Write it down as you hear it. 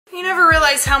You never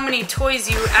realize how many toys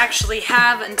you actually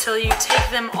have until you take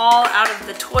them all out of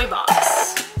the toy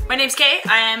box. My name's Kay.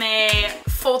 I am a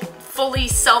fully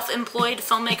self-employed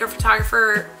filmmaker,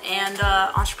 photographer, and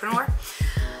entrepreneur.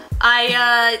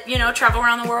 I, travel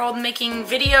around the world making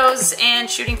videos and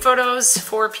shooting photos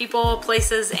for people,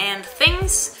 places, and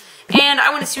things. And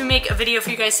I wanted to make a video for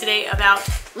you guys today about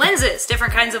lenses,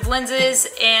 different kinds of lenses.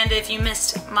 And if you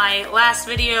missed my last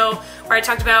video where I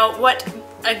talked about what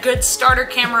a good starter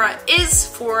camera is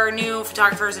for new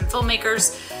photographers and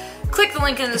filmmakers, click the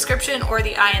link in the description or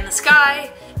the eye in the sky.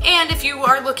 And if you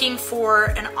are looking for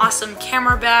an awesome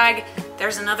camera bag,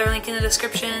 there's another link in the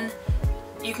description.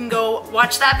 You can go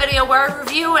watch that video where I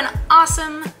review an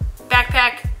awesome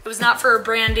backpack. It was not for a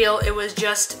brand deal, it was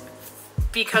just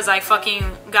because I fucking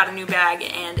got a new bag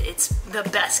and it's the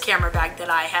best camera bag that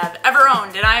I have ever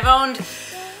owned. And I've owned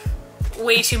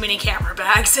way too many camera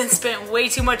bags and spent way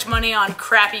too much money on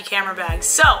crappy camera bags.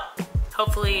 So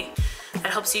hopefully that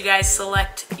helps you guys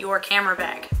select your camera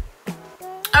bag.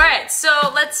 All right, so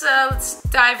let's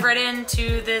dive right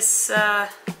into this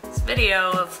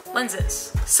video of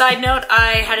lenses. Side note,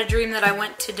 I had a dream that I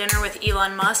went to dinner with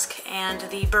Elon Musk and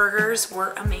the burgers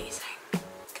were amazing.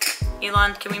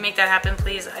 Elon, can we make that happen,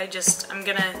 please? I'm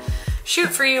gonna shoot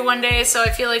for you one day, so I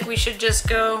feel like we should just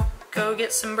go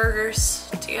get some burgers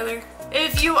together.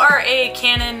 If you are a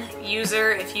Canon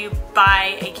user, if you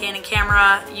buy a Canon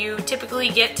camera, you typically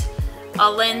get a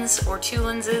lens or two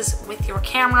lenses with your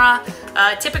camera.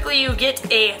 Typically you get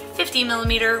a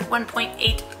 50mm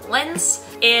 1.8 lens,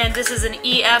 and this is an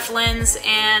EF lens,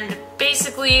 and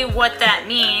basically what that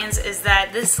means is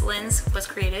that this lens was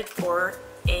created for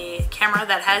a camera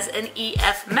that has an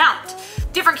EF mount.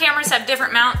 Different cameras have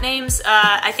different mount names.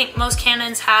 I think most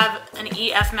Canons have an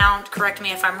EF mount, correct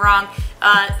me if I'm wrong.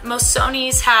 Most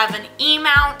Sonys have an E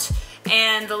mount,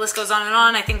 and the list goes on and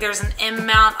on. I think there's an M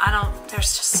mount.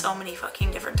 There's just so many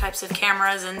fucking different types of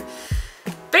cameras, and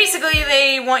basically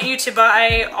they want you to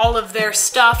buy all of their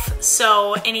stuff,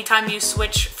 so anytime you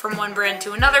switch from one brand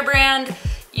to another brand,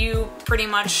 you pretty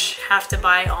much have to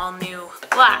buy all new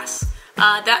glass.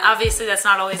 Obviously that's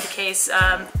not always the case.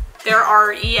 There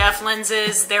are EF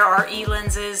lenses, there are E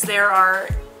lenses, there are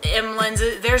M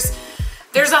lenses.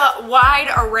 There's a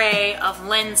wide array of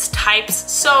lens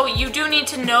types, so you do need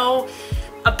to know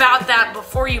about that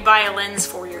before you buy a lens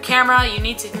for your camera. You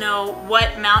need to know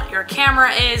what mount your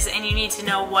camera is, and you need to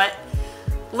know what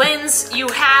lens you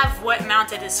have, what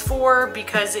mount it is for,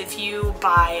 because if you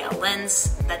buy a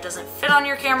lens that doesn't fit on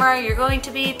your camera, you're going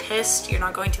to be pissed. You're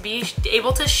not going to be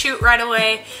able to shoot right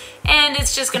away, and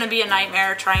it's just going to be a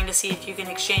nightmare trying to see if you can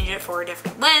exchange it for a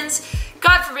different lens.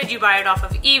 God forbid you buy it off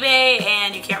of eBay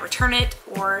and you can't return it,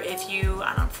 or if you,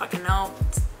 I don't fucking know,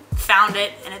 found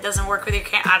it and it doesn't work with your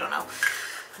camera, I don't know.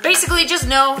 Basically, just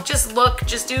know, just look,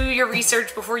 just do your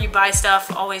research before you buy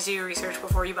stuff. Always do your research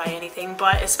before you buy anything,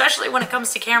 but especially when it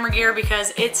comes to camera gear,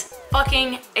 because it's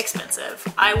fucking expensive.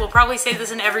 I will probably say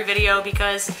this in every video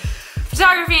because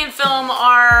photography and film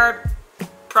are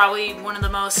probably one of the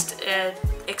most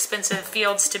expensive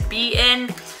fields to be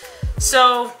in.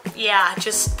 So yeah,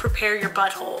 just prepare your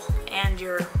butthole and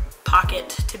your pocket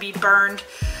to be burned.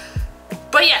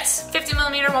 But yes,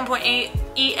 50mm 1.8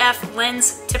 EF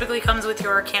lens typically comes with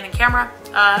your Canon camera.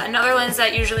 Another lens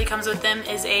that usually comes with them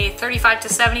is a 35 to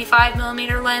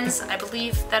 75mm lens. I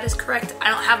believe that is correct. I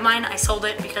don't have mine, I sold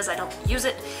it because I don't use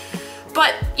it.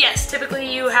 But yes,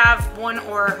 typically you have one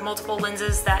or multiple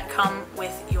lenses that come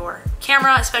with your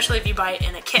camera, especially if you buy it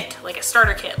in a kit, like a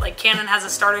starter kit. Like Canon has a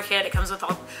starter kit, it comes with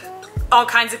all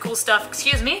kinds of cool stuff,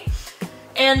 excuse me.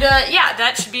 And yeah,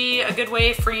 that should be a good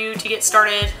way for you to get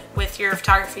started with your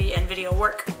photography and video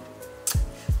work.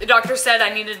 The doctor said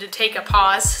I needed to take a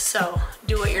pause, so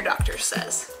do what your doctor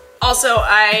says. Also,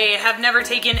 I have never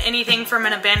taken anything from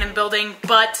an abandoned building,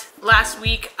 but last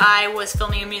week I was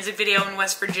filming a music video in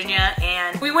West Virginia,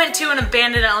 and we went to an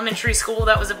abandoned elementary school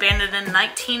that was abandoned in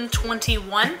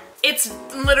 1921. It's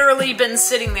literally been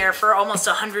sitting there for almost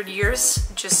 100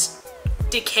 years, just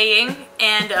decaying,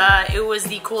 and it was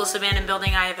the coolest abandoned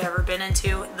building I have ever been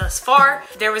into thus far.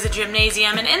 There was a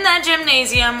gymnasium, and in that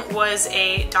gymnasium was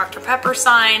a Dr. Pepper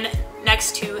sign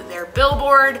next to their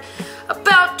billboard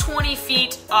about 20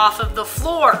 feet off of the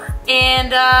floor.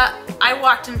 And I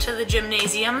walked into the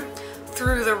gymnasium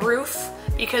through the roof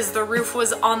because the roof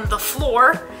was on the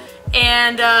floor,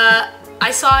 and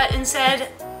I saw it and said,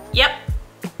 yep,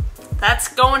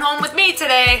 that's going home with me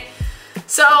today.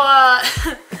 So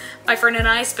my friend and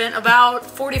I spent about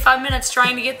 45 minutes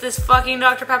trying to get this fucking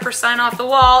Dr. Pepper sign off the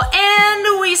wall,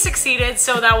 and we succeeded,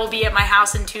 so that will be at my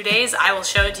house in 2 days. I will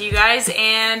show it to you guys,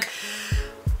 and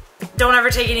Don't ever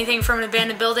take anything from an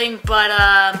abandoned building, but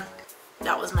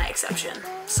that was my exception.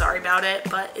 Sorry about it,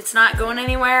 but it's not going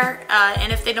anywhere.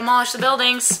 And if they demolish the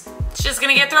buildings, it's just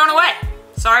gonna get thrown away.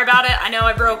 Sorry about it. I know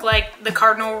I broke like the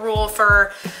cardinal rule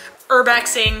for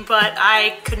urbexing, but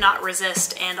I could not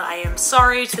resist, and I am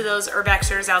sorry to those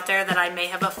urbexers out there that I may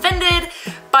have offended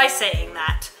by saying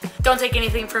that. Don't take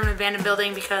anything from an abandoned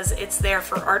building because it's there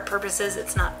for art purposes.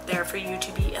 It's not there for you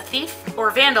to be a thief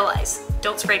or vandalize.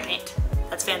 Don't spray paint.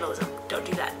 That's vandalism. Don't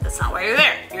do that. That's not why you're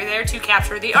there. You're there to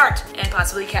capture the art and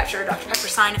possibly capture a Dr. Pepper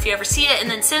sign if you ever see it, and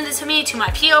then send it to me to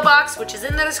my P.O. box, which is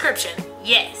in the description.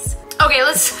 Yes. Okay,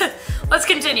 let's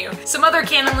continue. Some other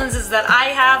Canon lenses that I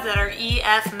have that are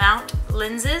EF mount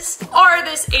lenses are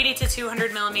this 80 to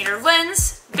 200 millimeter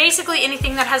lens. Basically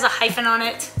anything that has a hyphen on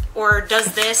it or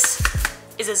does this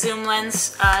is a zoom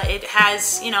lens. It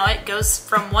has, you know, it goes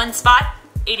from one spot,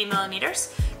 80 millimeters,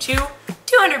 to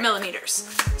 200 millimeters.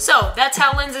 So that's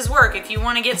how lenses work. If you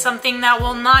want to get something that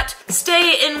will not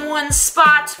stay in one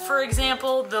spot, for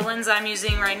example, the lens I'm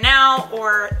using right now,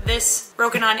 or this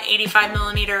Rokinon 85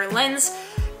 millimeter lens,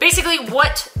 basically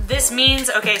what this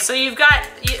means, okay, so you've got,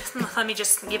 let me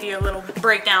just give you a little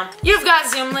breakdown. You've got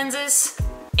zoom lenses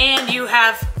and you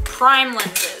have prime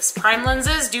lenses. Prime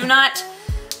lenses do not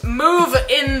move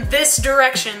in this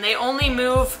direction. They only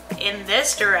move in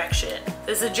this direction.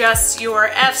 This adjusts your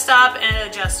f-stop and it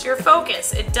adjusts your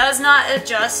focus. It does not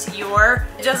adjust your,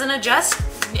 it doesn't adjust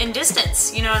in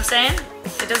distance, you know what I'm saying?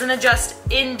 It doesn't adjust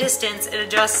in distance, it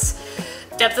adjusts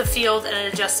depth of field and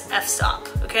it adjusts f-stop,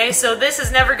 okay? So this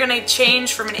is never gonna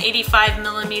change from an 85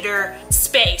 millimeter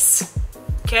space,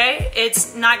 okay?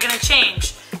 It's not gonna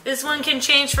change. This one can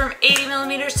change from 80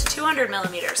 millimeters to 200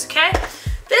 millimeters, okay?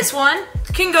 This one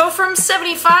can go from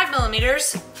 75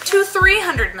 millimeters to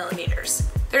 300 millimeters.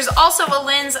 There's also a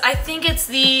lens, I think it's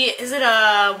the, is it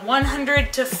a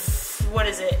 100 to, what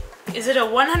is it? Is it a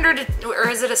 100 or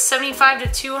is it a 75 to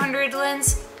 200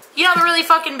 lens? You know the really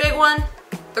fucking big one?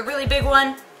 The really big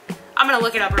one? I'm gonna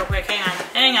look it up real quick, hang on.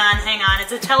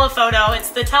 It's a telephoto, it's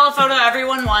the telephoto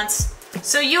everyone wants.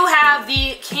 So you have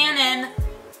the Canon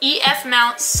EF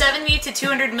mount 70 to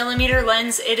 200 millimeter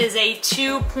lens. It is a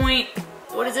 2.8.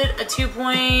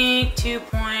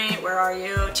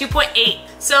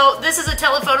 So this is a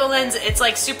telephoto lens. It's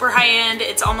like super high end.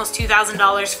 It's almost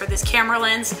 $2,000 for this camera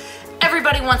lens.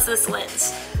 Everybody wants this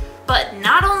lens. But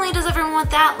not only does everyone want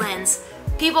that lens,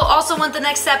 people also want the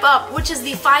next step up, which is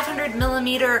the 500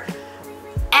 millimeter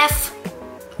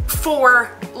f4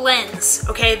 lens.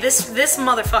 Okay, this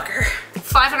motherfucker.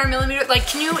 500 millimeter,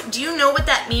 like do you know what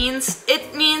that means?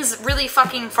 It means really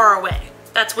fucking far away.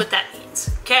 That's what that means,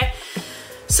 okay?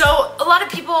 So a lot of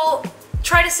people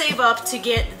try to save up to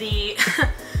get the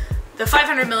the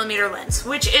 500 millimeter lens,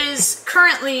 which is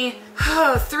currently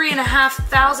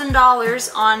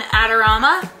 $3,500 on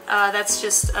Adorama. That's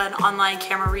just an online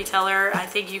camera retailer. I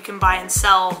think you can buy and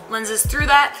sell lenses through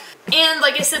that. And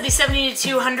like I said, the 70 to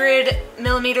 200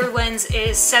 millimeter lens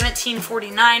is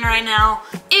 $1,749 right now.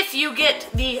 If you get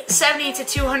the 70 to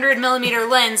 200 millimeter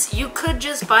lens, you could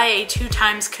just buy a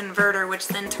 2x converter, which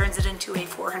then turns it into a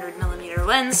 400 millimeter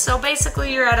lens. So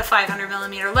basically you're at a 500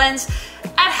 millimeter lens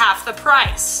at half the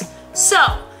price.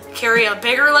 So carry a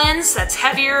bigger lens that's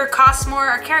heavier, costs more,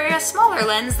 or carry a smaller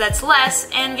lens that's less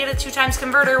and get a 2x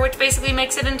converter, which basically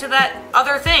makes it into that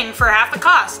other thing for half the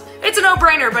cost. It's a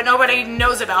no-brainer, but nobody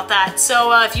knows about that.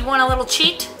 So if you want a little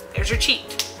cheat, there's your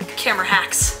cheat. Camera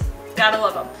hacks. Gotta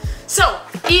love them. So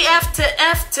EF to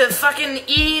F to fucking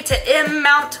E to M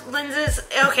mount lenses.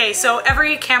 Okay, so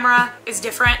every camera is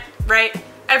different, right?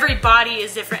 Every body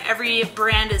is different. Every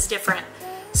brand is different.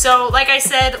 So like I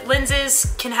said,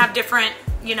 lenses can have different,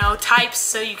 you know, types.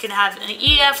 So you can have an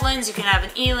EF lens, you can have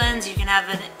an E lens, you can have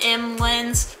an M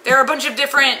lens. There are a bunch of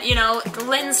different, you know,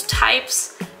 lens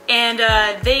types, and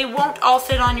they won't all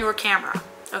fit on your camera,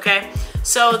 okay?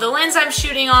 So the lens I'm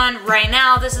shooting on right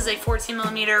now, this is a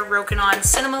 14mm Rokinon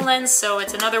cinema lens, so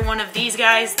it's another one of these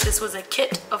guys. This was a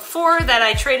kit of 4 that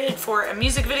I traded for a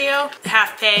music video,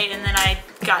 half pay, and then I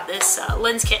got this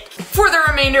lens kit for the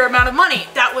remainder amount of money.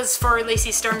 That was for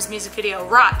Lacey Sturm's music video,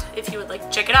 Rot. If you would like to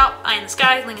check it out, Eye in the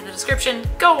Sky, link in the description.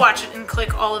 Go watch it and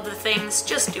click all of the things.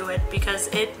 Just do it because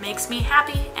it makes me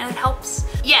happy and it helps.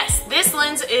 Yes, this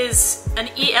lens is an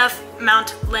EF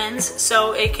mount lens,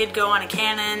 so it could go on a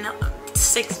Canon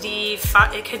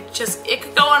 65, it could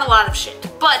go on a lot of shit,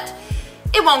 but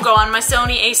it won't go on my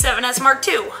Sony a7S Mark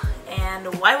II.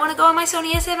 And why won't it go on my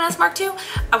Sony a7S Mark II?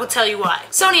 I will tell you why.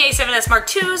 Sony a7S Mark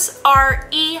IIs are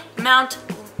E-mount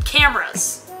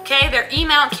cameras, okay? They're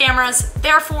E-mount cameras,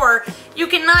 therefore you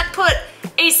cannot put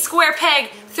a square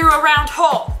peg through a round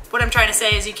hole. What I'm trying to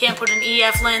say is you can't put an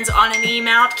EF lens on an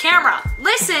E-mount camera.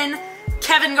 Listen,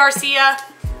 Kevin Garcia,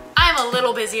 I'm a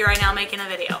little busy right now making a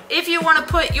video. If you want to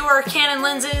put your Canon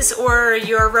lenses or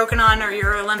your Rokinon or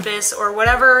your Olympus or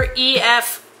whatever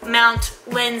EF mount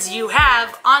lens you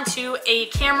have onto a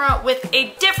camera with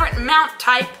a different mount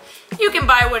type, you can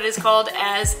buy what is called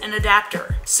as an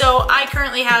adapter. So I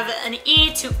currently have an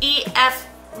E to EF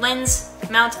lens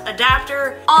mount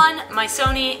adapter on my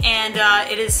Sony, and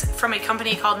it is from a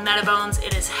company called Metabones.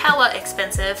 It is hella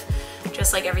expensive,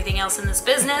 just like everything else in this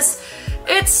business.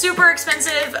 It's super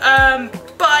expensive,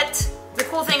 but the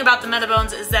cool thing about the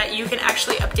Metabones is that you can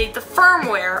actually update the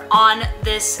firmware on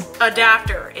this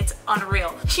adapter. It's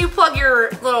unreal. You plug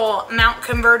your little mount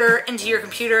converter into your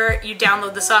computer, you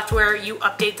download the software, you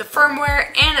update the firmware,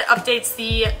 and it updates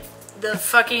the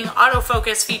fucking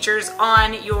autofocus features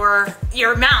on your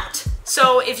mount.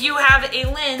 So if you have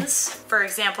a lens, for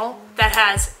example, that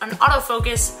has an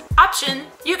autofocus option,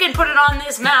 you can put it on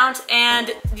this mount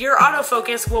and your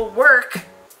autofocus will work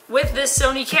with this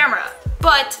Sony camera.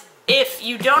 But if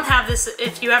you don't have this,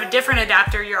 if you have a different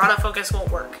adapter, your autofocus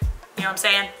won't work. You know what I'm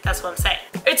saying? That's what I'm saying.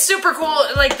 It's super cool.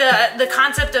 Like the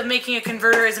concept of making a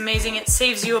converter is amazing. It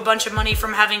saves you a bunch of money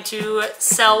from having to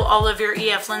sell all of your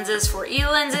EF lenses for E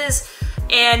lenses,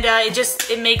 and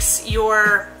it makes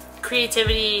your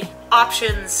creativity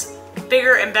options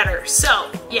bigger and better.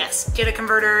 So yes, get a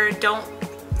converter. Don't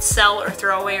sell or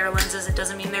throw away your lenses. It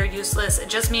doesn't mean they're useless. It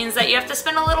just means that you have to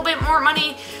spend a little bit more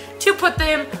money to put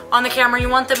them on the camera you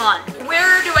want them on.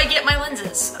 Where do I get my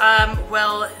lenses?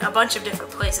 Well, a bunch of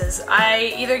different places.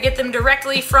 I either get them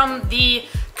directly from the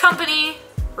company,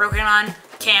 Rokinon,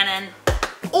 Canon,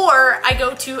 or I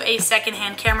go to a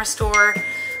secondhand camera store,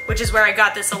 which is where I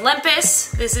got this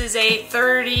Olympus. This is a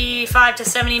 35 to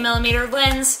 70 millimeter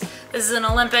lens. This is an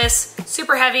Olympus,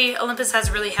 super heavy. Olympus has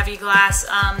really heavy glass.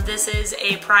 This is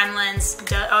a prime lens.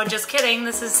 Oh, just kidding.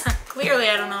 This is clearly,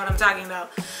 I don't know what I'm talking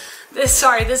about. This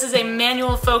is a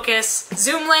manual focus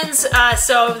zoom lens,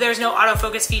 so there's no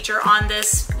autofocus feature on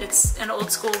this. It's an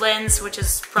old school lens, which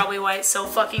is probably why it's so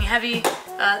fucking heavy.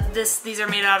 These are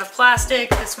made out of plastic.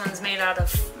 This one's made out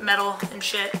of metal and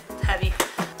shit, heavy.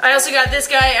 I also got this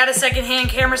guy at a secondhand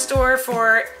camera store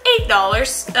for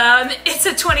 $8. It's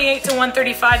a 28 to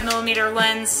 135 millimeter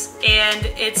lens, and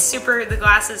it's the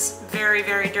glass is very,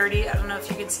 very dirty. I don't know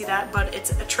if you can see that, but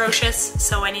it's atrocious,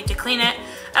 so I need to clean it.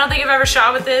 I don't think I've ever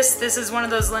shot with this. This is one of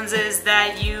those lenses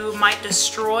that you might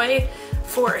destroy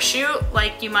for a shoot.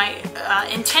 Like, you might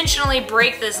intentionally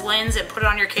break this lens and put it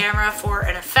on your camera for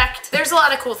an effect. There's a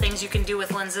lot of cool things you can do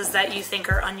with lenses that you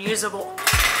think are unusable.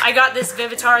 I got this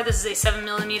Vivitar. This is a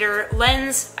 7mm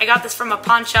lens. I got this from a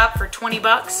pawn shop for 20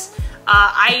 bucks.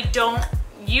 I don't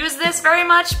use this very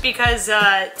much because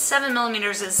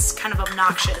 7mm is kind of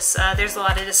obnoxious. There's a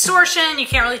lot of distortion. You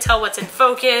can't really tell what's in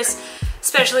focus,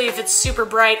 especially if it's super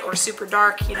bright or super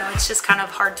dark. You know, it's just kind of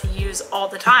hard to use all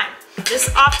the time. This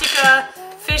Optica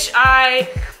fisheye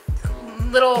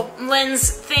little lens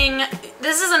thing,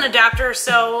 this is an adapter,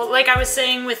 so like I was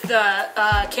saying with the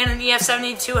Canon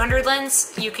EF70-200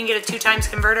 lens, you can get a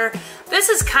 2x converter. This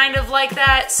is kind of like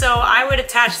that, so I would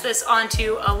attach this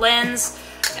onto a lens.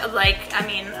 Like, I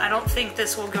mean, I don't think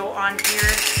this will go on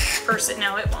here.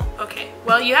 No, it won't. Okay,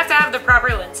 well, you have to have the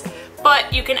proper lens.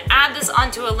 But you can add this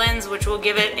onto a lens, which will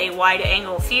give it a wide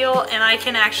angle feel, and I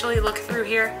can actually look through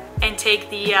here and take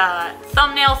the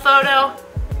thumbnail photo.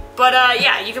 But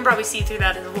yeah, you can probably see through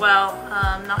that as well.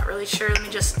 I'm not really sure. Let me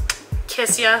just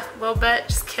kiss you a little bit.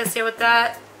 Just kiss you with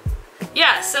that.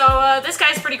 Yeah, so this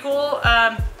guy's pretty cool.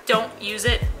 Don't use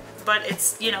it, but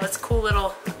it's, you know, it's a cool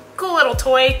little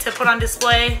toy to put on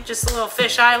display. Just a little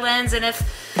fisheye lens, and if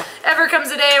ever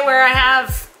comes a day where I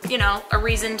have, you know, a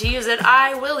reason to use it,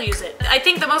 I will use it. I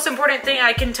think the most important thing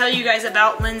I can tell you guys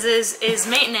about lenses is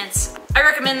maintenance. I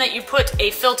recommend that you put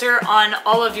a filter on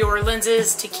all of your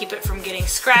lenses to keep it from getting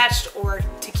scratched or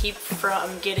to keep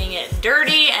from getting it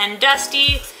dirty and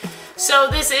dusty. So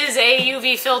this is a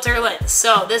UV filter lens.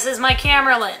 So this is my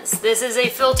camera lens. This is a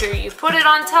filter. You put it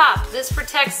on top. This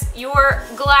protects your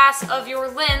glass of your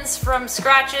lens from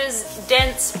scratches,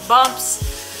 dents,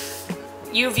 bumps,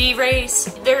 UV rays.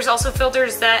 There's also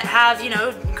filters that have, you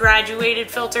know,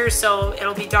 graduated filters, so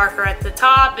it'll be darker at the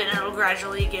top and it'll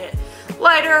gradually get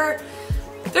lighter.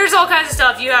 There's all kinds of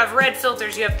stuff. You have red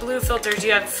filters, you have blue filters,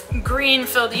 you have green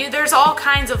filters. There's all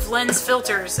kinds of lens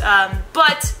filters,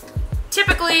 but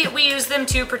typically we use them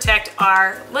to protect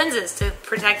our lenses, to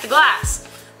protect the glass.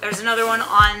 There's another one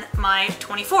on my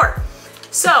 24.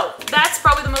 So that's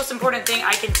probably the most important thing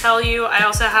I can tell you. I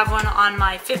also have one on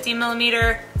my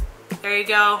 50mm. There you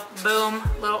go, boom,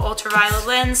 little ultraviolet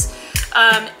lens.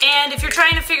 And if you're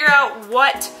trying to figure out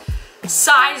what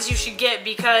size you should get,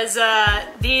 because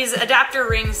these adapter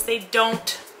rings, they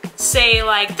don't say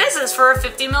like, this is for a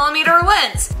 50mm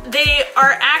lens. They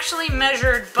are actually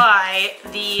measured by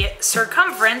the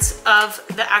circumference of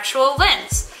the actual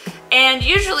lens. And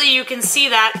usually you can see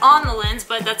that on the lens,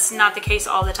 but that's not the case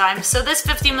all the time. So this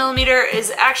 50mm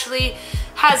is actually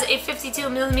has a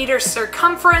 52mm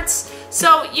circumference.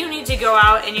 So you need to go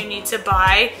out and you need to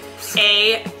buy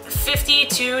a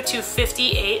 52 to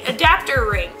 58 adapter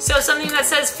ring. So something that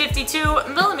says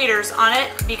 52mm on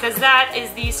it, because that is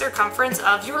the circumference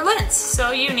of your lens.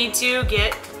 So you need to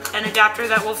get an adapter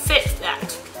that will fit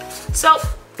that. So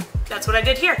that's what I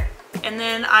did here. And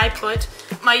then I put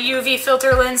my UV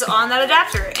filter lens on that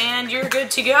adapter and you're good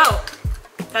to go.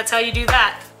 That's how you do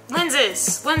that.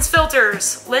 Lenses, lens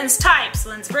filters, lens types,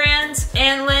 lens brands,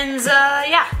 and lens,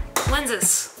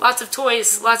 lenses. Lots of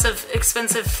toys, lots of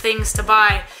expensive things to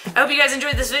buy. I hope you guys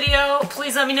enjoyed this video.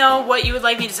 Please let me know what you would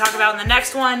like me to talk about in the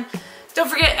next one. Don't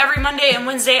forget, every Monday and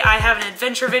Wednesday I have an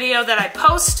adventure video that I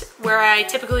post where I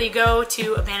typically go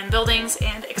to abandoned buildings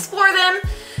and explore them,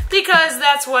 because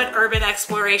that's what urban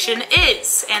exploration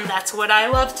is, and that's what I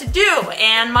love to do.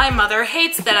 And my mother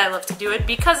hates that I love to do it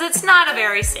because it's not a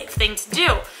very safe thing to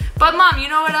do. But Mom, you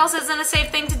know what else isn't a safe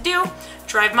thing to do?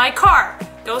 Drive my car,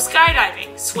 go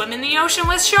skydiving, swim in the ocean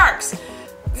with sharks,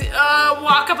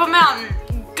 walk up a mountain,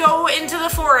 go into the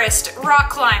forest, rock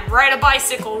climb, ride a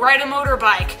bicycle, ride a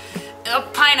motorbike, a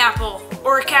pineapple,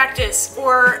 or a cactus,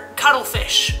 or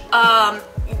cuttlefish,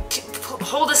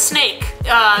 hold a snake,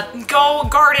 go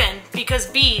garden because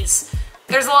bees.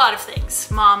 There's a lot of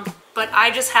things, Mom, but I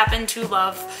just happen to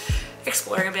love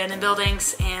exploring abandoned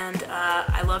buildings, and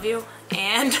I love you,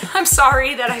 and I'm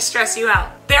sorry that I stress you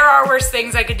out. There are worse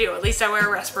things I could do. At least I wear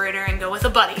a respirator and go with a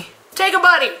buddy. Take a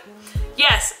buddy!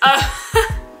 Yes, I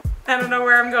don't know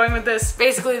where I'm going with this.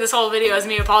 Basically, this whole video is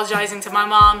me apologizing to my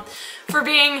mom for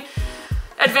being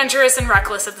adventurous and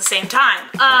reckless at the same time.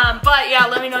 But yeah,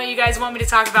 let me know what you guys want me to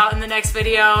talk about in the next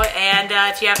video, and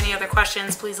if you have any other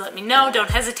questions, please let me know. Don't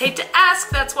hesitate to ask,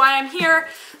 that's why I'm here.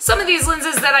 Some of these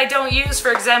lenses that I don't use,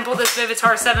 for example, this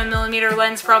Vivitar 7mm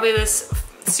lens, probably this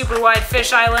super wide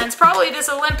fisheye lens, probably this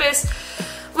Olympus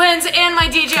lens, and my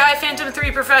DJI Phantom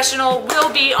 3 Professional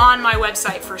will be on my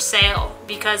website for sale,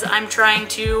 because I'm trying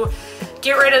to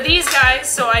get rid of these guys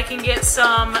so I can get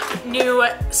some new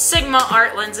Sigma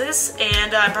art lenses,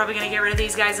 and I'm probably going to get rid of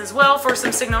these guys as well for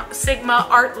some Sigma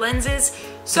art lenses.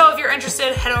 So if you're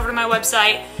interested, head over to my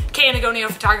website,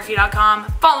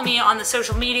 kanagoniophotography.com, follow me on the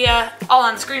social media, all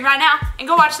on the screen right now, and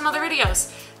go watch some other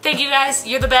videos. Thank you guys,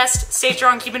 you're the best, stay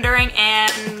strong, keep enduring,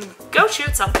 and go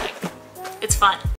shoot something. It's fun.